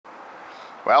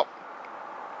Well,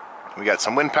 we got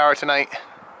some wind power tonight,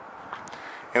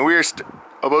 and we're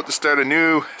about to start a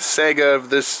new saga of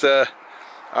this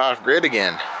off-grid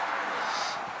again.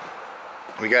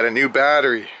 We got a new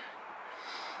battery.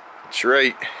 That's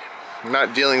right. I'm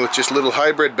not dealing with just little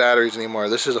hybrid batteries anymore.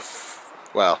 This is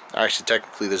well, actually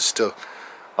technically this is still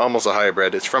almost a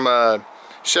hybrid. It's from a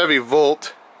Chevy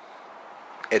Volt.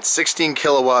 It's 16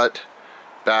 kilowatt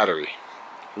battery.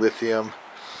 Lithium.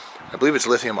 I believe it's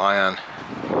lithium ion.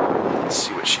 Let's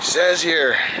see what she says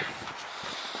here.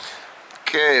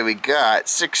 Okay, we got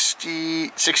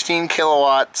 16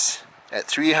 kilowatts at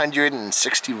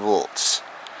 360 volts.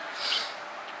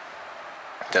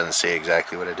 Doesn't say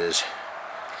exactly what it is.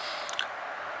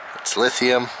 It's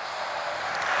lithium.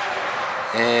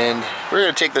 And we're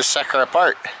going to take this sucker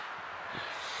apart.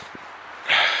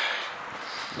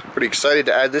 Pretty excited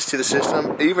to add this to the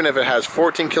system. Even if it has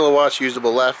 14 kilowatts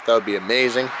usable left, that would be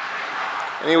amazing.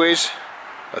 Anyways,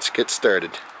 let's get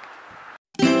started.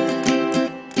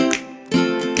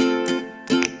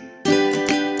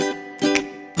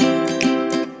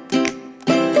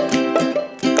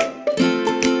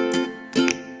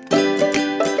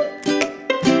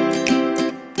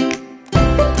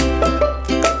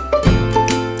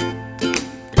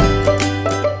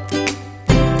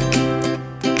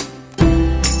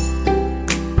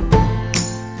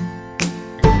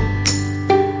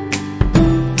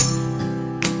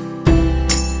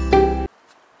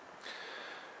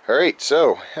 Alright,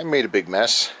 so I made a big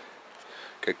mess.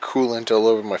 Got coolant all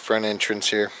over my front entrance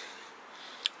here.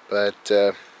 But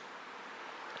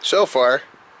so far,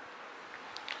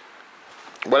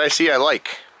 what I see I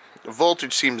like. The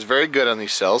voltage seems very good on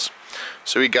these cells.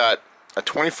 So we got a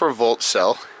 24 volt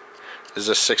cell. This is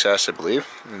a 6S, I believe.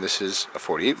 And this is a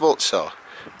 48 volt cell.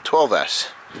 12S.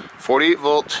 48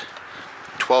 volt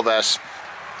 12S.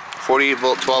 48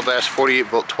 volt 12S. 48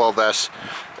 volt 12S.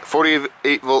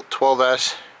 48 volt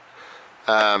 12S.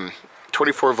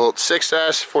 24 volt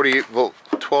 6S, 48 volt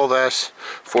 12S,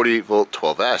 48 volt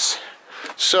 12S.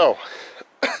 So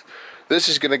this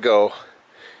is gonna go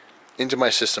into my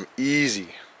system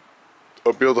easy.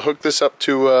 I'll be able to hook this up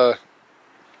to a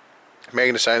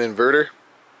MagnaSine inverter,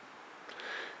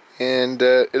 and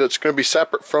it's gonna be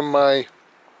separate from my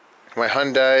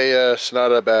Hyundai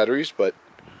Sonata batteries, but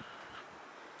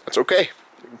that's okay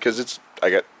because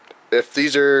if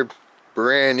these are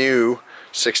brand new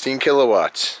 16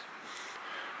 kilowatts.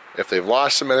 If they've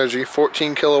lost some energy,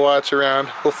 14 kilowatts around,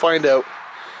 we'll find out.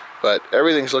 But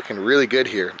everything's looking really good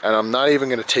here, and I'm not even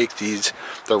going to take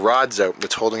the rods out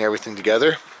that's holding everything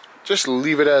together. Just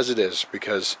leave it as it is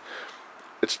because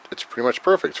it's pretty much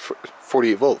perfect.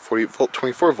 48 volt,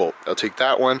 24 volt. I'll take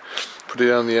that one, put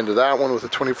it on the end of that one with a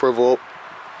 24 volt.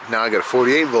 Now I got a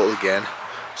 48 volt again,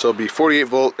 so it'll be 48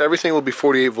 volt. Everything will be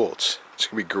 48 volts. It's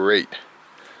gonna be great.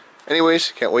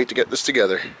 Anyways, can't wait to get this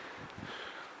together.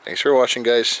 Thanks for watching,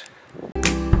 guys.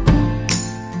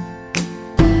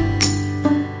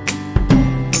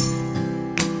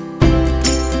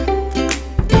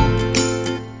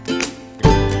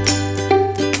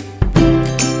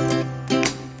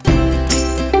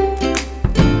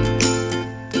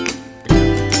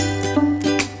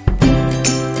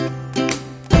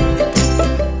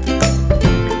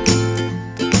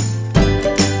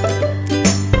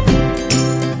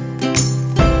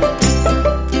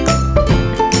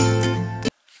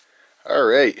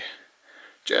 Alright,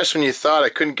 just when you thought I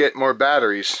couldn't get more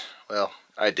batteries, well,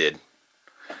 I did.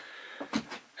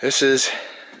 This is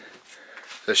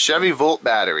the Chevy Volt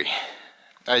battery.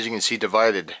 As you can see,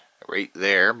 divided right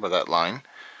there by that line.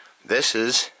 This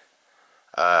is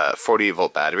a 48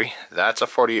 volt battery. That's a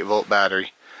 48 volt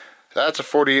battery. That's a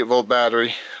 48 volt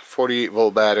battery. 48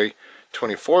 volt battery.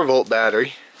 24 volt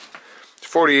battery.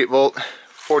 48 volt.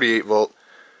 48 volt.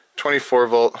 24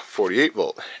 volt. 48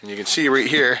 volt. And you can see right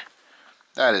here,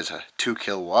 that is a 2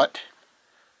 kilowatt,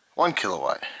 1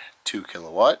 kilowatt, 2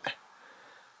 kilowatt,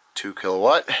 2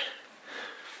 kilowatt.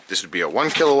 This would be a 1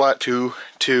 kilowatt, 2,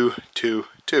 2, 2,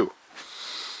 2.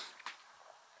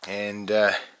 And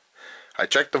I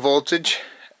checked the voltage.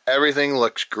 Everything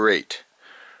looks great.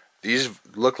 These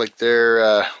look like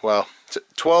they're, well,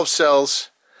 12 cells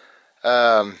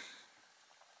in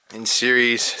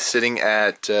series, sitting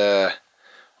at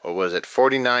what was it,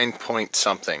 49 point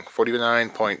something,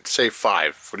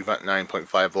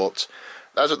 49.5 volts.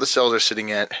 That's what the cells are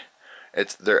sitting at.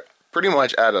 They're pretty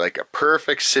much at like a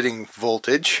perfect sitting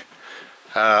voltage.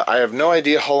 I have no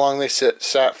idea how long they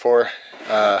sat for.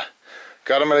 Got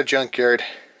them at a junkyard.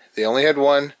 They only had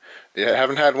one. They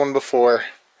haven't had one before.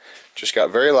 Just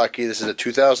got very lucky. This is a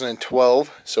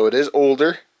 2012, so it is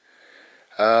older.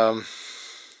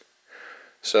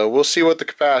 So we'll see what the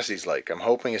capacity's like. I'm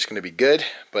hoping it's going to be good,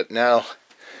 but now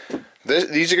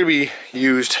these are going to be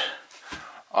used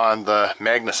on the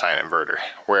MagnaSine inverter,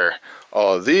 where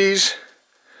all of these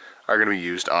are going to be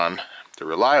used on the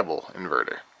reliable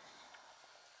inverter.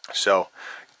 So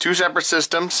 2 separate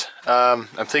systems. I'm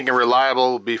thinking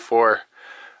reliable will be for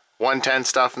 110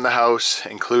 stuff in the house,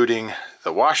 including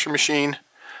the washer machine.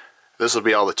 This will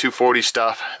be all the 240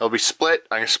 stuff. It'll be split.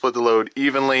 I'm going to split the load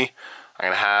evenly. I'm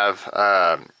going to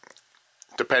have,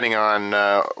 depending on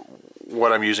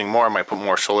what I'm using more, I might put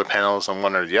more solar panels on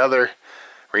one or the other.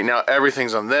 Right now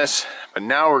everything's on this, but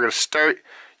now we're going to start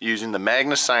using the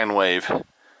MagnaSine Wave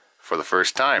for the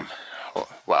first time.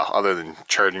 Well, other than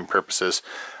charging purposes.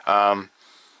 I'm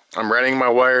running my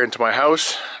wire into my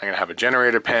house. I'm going to have a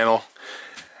generator panel,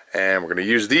 and we're going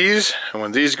to use these, and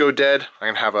when these go dead, I'm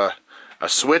going to have a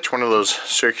switch, one of those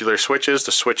circular switches,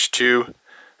 to switch to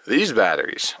these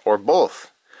batteries, or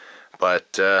both.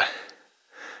 But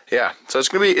yeah, so it's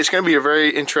gonna be a very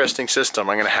interesting system.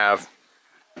 I'm gonna have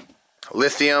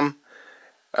lithium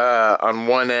on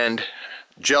one end,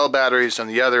 gel batteries on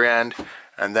the other end,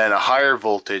 and then a higher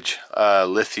voltage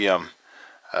lithium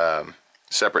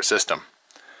separate system.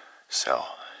 So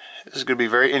this is gonna be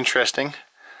very interesting,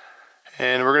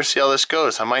 and we're gonna see how this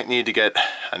goes. I might need to get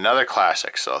another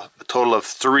classic, so a total of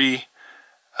 3.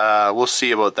 We'll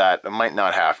see about that. I might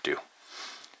not have to.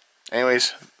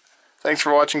 Anyways, thanks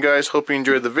for watching, guys. Hope you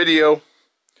enjoyed the video.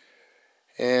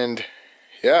 And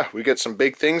yeah, we got some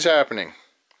big things happening.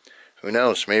 Who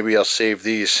knows? Maybe I'll save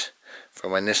these for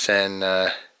my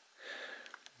Nissan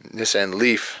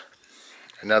Leaf.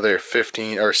 Another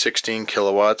 15 or 16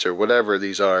 kilowatts or whatever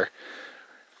these are.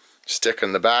 Stick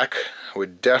in the back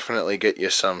would definitely get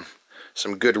you some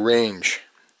good range.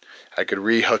 I could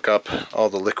re-hook up all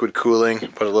the liquid cooling,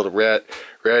 put a little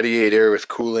radiator with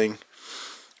cooling.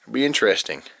 It'd be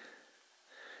interesting.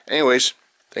 Anyways,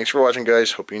 thanks for watching,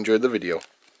 guys. Hope you enjoyed the video.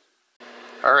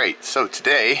 Alright, so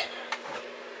today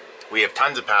we have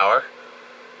tons of power.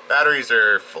 Batteries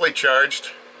are fully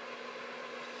charged,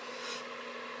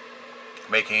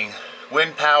 making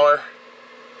wind power.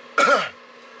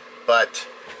 But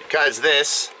because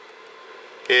this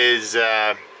says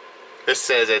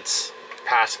it's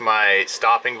past my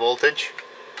stopping voltage,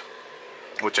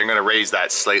 which I'm going to raise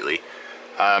that slightly.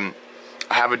 I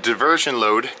have a diversion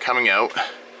load coming out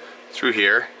through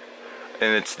here,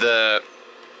 and it's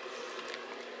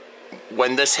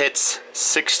when this hits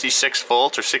 66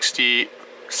 volts or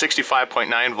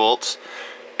 65.9 volts,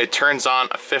 it turns on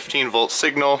a 15 volt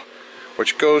signal,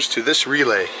 which goes to this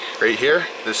relay right here,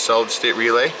 this solid state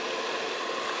relay,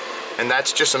 and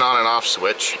that's just an on and off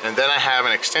switch. And then I have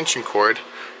an extension cord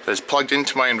that is plugged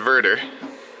into my inverter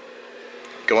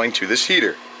going to this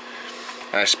heater,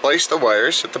 and I spliced the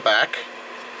wires at the back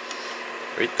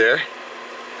right there,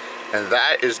 and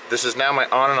this is now my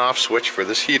on and off switch for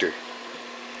this heater.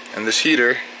 And this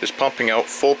heater is pumping out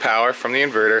full power from the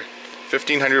inverter,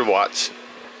 1500 watts,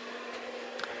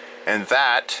 and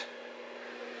that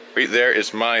right there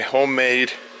is my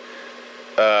homemade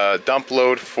dump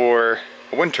load for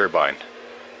a wind turbine.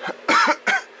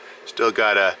 Still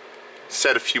gotta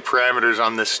set a few parameters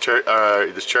on this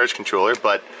charge controller,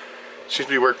 but it seems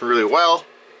to be working really well.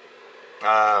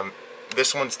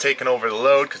 This one's taken over the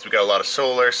load because we got a lot of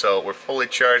solar, so we're fully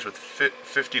charged with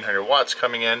 1500 watts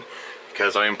coming in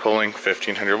because I am pulling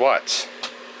 1500 watts.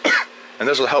 And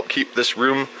this will help keep this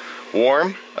room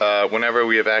warm whenever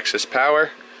we have excess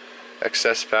power,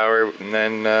 and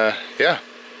then yeah.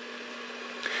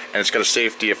 And it's got a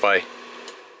safety: if I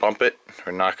bump it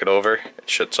or knock it over, it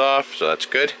shuts off, so that's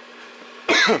good.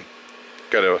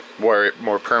 Gotta wire it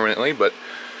more permanently, but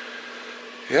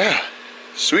yeah,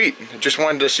 sweet. I just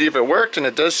wanted to see if it worked, and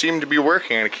it does seem to be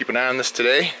working. I'm gonna keep an eye on this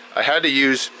today. I had to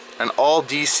use an all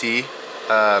DC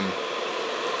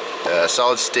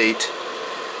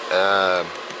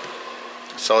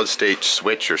solid state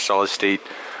switch, or solid state,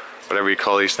 whatever you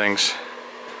call these things,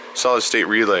 solid state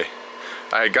relay.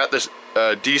 I got this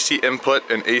DC input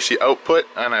and AC output,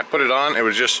 and I put it on. It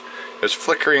was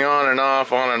flickering on and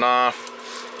off,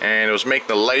 and it was making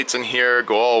the lights in here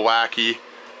go all wacky.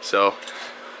 So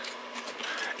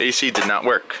AC did not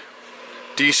work.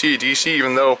 DC,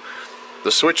 even though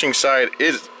the switching side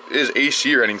is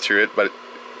AC running through it, but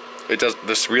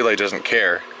this relay doesn't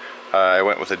care. I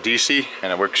went with a DC,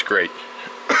 and it works great.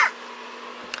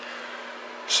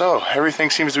 So everything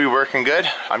seems to be working good.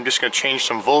 I'm just going to change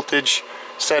some voltage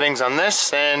settings on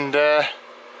this, and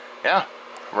yeah,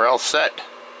 we're all set.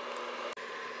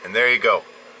 And there you go.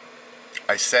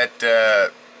 I set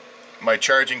my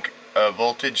charging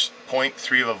voltage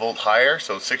 0.3 of a volt higher,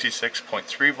 so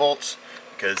 66.3 volts,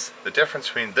 because the difference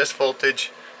between this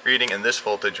voltage reading and this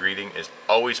voltage reading is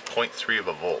always 0.3 of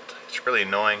a volt. It's really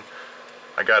annoying.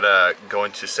 I gotta go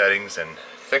into settings and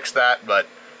fix that, but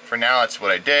for now that's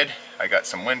what I did. I got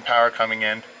some wind power coming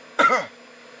in.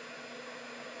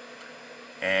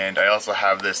 And I also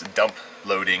have this dump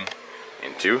loading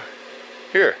into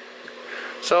here.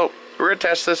 So we're gonna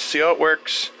test this, see how it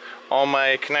works. All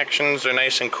my connections are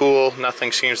nice and cool.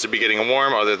 Nothing seems to be getting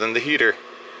warm other than the heater.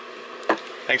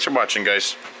 Thanks for watching,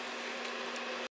 guys.